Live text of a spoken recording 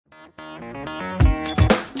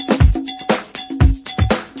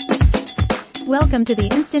Welcome to the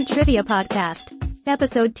Instant Trivia Podcast,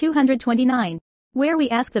 episode 229, where we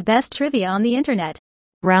ask the best trivia on the internet.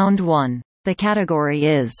 Round 1. The category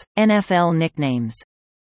is NFL nicknames.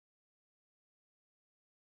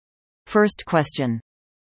 First question.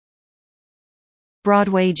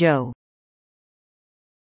 Broadway Joe.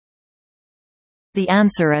 The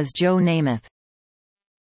answer is Joe Namath.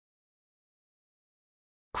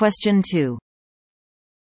 Question 2.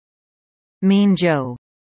 Mean Joe.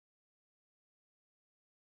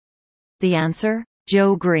 The answer?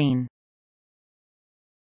 Joe Green.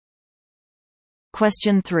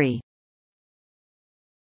 Question 3.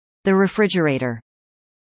 The refrigerator.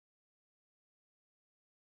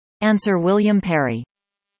 Answer: William Perry.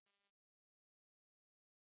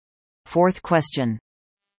 Fourth question.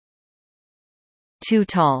 Too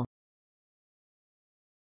tall.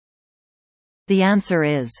 The answer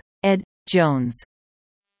is Ed Jones.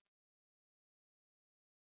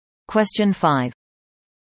 Question 5.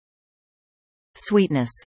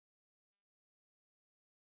 Sweetness.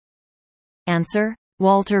 Answer: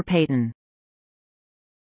 Walter Payton.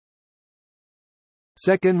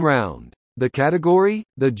 Second round. The category: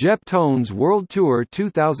 The Jeptones World Tour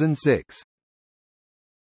 2006.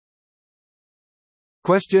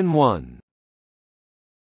 Question 1.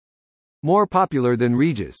 More popular than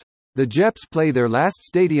Regis, the Jeps play their last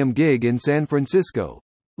stadium gig in San Francisco,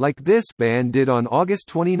 like this band did on August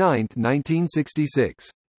 29, 1966.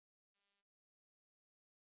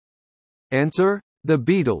 Answer: The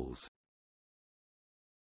Beatles.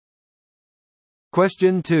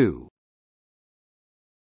 Question 2.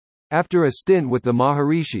 After a stint with the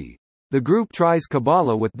Maharishi, the group tries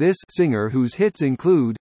Kabbalah with this singer whose hits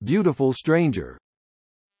include Beautiful Stranger.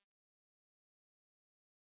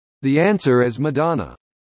 The answer is Madonna.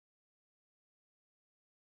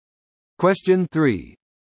 Question 3.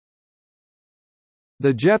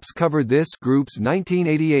 The Jeps covered this group's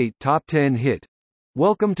 1988 top 10 hit,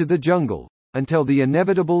 Welcome to the Jungle, until the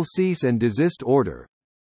inevitable cease and desist order.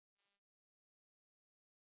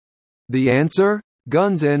 The answer?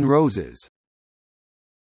 Guns N' Roses.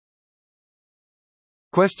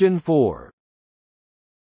 Question 4.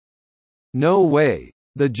 No Way,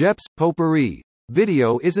 the Jeps' Potpourri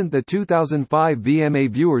video isn't the 2005 VMA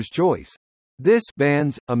Viewer's Choice. This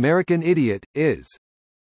band's American Idiot is.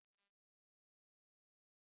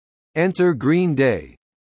 Answer: Green Day.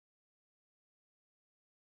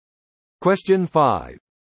 Question 5.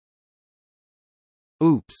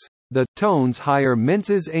 Oops. The Tones hire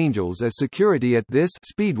Mensa's Angels as security at this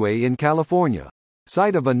Speedway in California,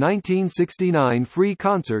 site of a 1969 free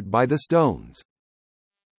concert by the Stones.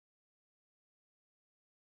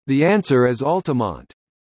 The answer is Altamont.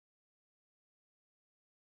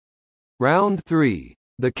 Round 3.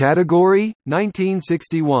 The category: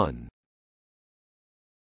 1961.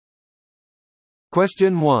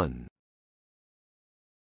 Question 1.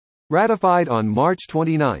 Ratified on March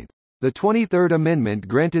 29, the 23rd Amendment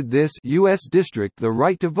granted this U.S. district the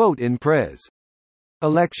right to vote in Pres.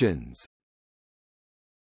 elections.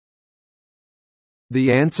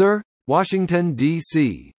 The answer? Washington,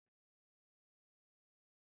 D.C.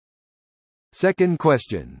 Second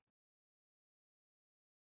question.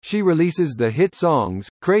 She releases the hit songs,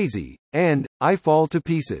 Crazy, and I Fall to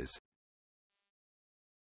Pieces.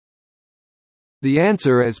 The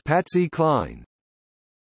answer is Patsy Cline.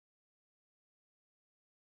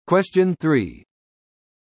 Question 3.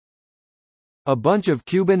 A bunch of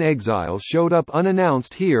Cuban exiles showed up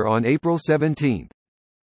unannounced here on April 17.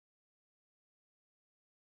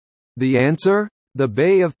 The answer? The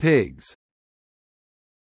Bay of Pigs.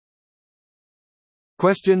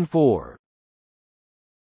 Question 4.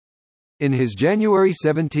 In his January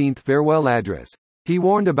 17 farewell address, he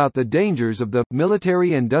warned about the dangers of the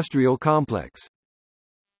military-industrial complex.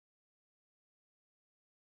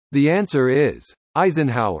 The answer is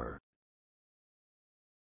Eisenhower.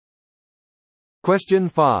 Question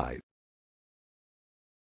 5.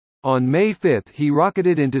 On May 5 he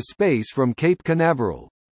rocketed into space from Cape Canaveral.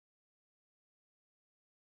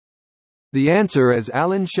 The answer is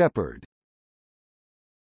Alan Shepard.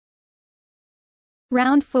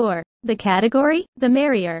 Round 4. The category, the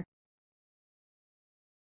merrier.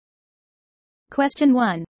 Question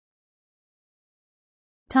 1.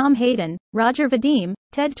 Tom Hayden, Roger Vadim,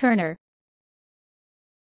 Ted Turner.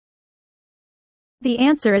 The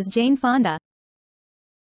answer is Jane Fonda.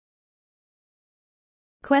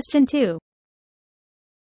 Question 2.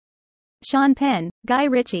 Sean Penn, Guy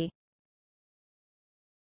Ritchie.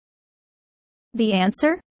 The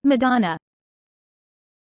answer? Madonna.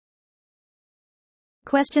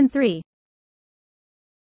 Question 3.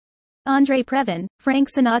 Andre Previn, Frank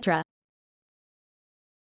Sinatra?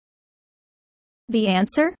 The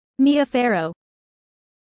answer? Mia Farrow.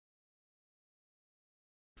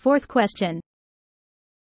 Fourth question.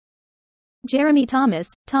 Jeremy Thomas,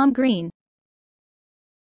 Tom Green?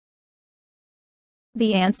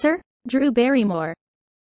 The answer? Drew Barrymore.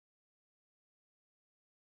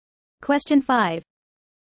 Question 5.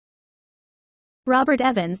 Robert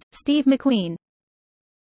Evans, Steve McQueen?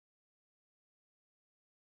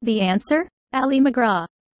 The answer? Ali MacGraw.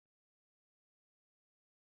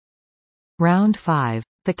 Round 5.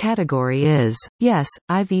 The category is, yes,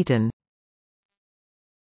 I've eaten.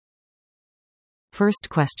 First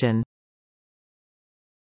question.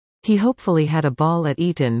 He hopefully had a ball at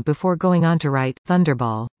Eton before going on to write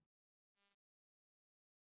Thunderball.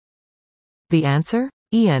 The answer?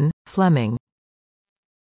 Ian Fleming.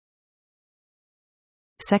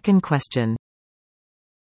 Second question.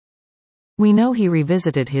 We know he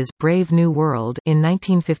revisited his Brave New World in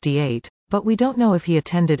 1958, but we don't know if he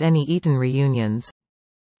attended any Eton reunions.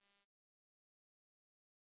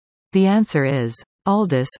 The answer is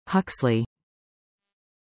Aldous Huxley.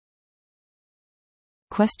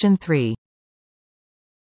 Question 3.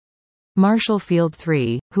 Marshall Field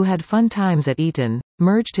III, who had fun times at Eton,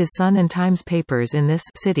 merged his Sun and Times papers in this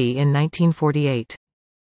city in 1948.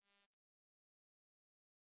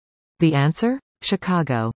 The answer?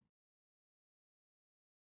 Chicago.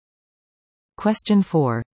 Question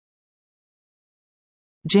 4.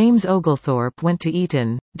 James Oglethorpe went to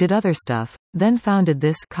Eton, did other stuff, then founded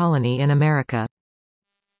this colony in America.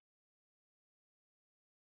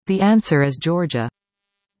 The answer is Georgia.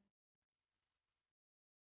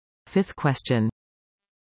 Fifth question.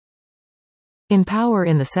 In power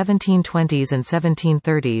in the 1720s and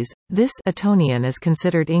 1730s, this Etonian is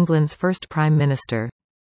considered England's first Prime Minister.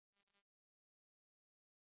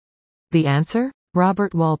 The answer?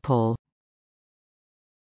 Robert Walpole.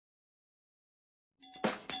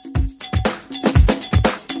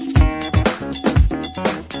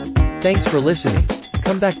 Thanks for listening.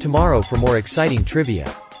 Come back tomorrow for more exciting trivia.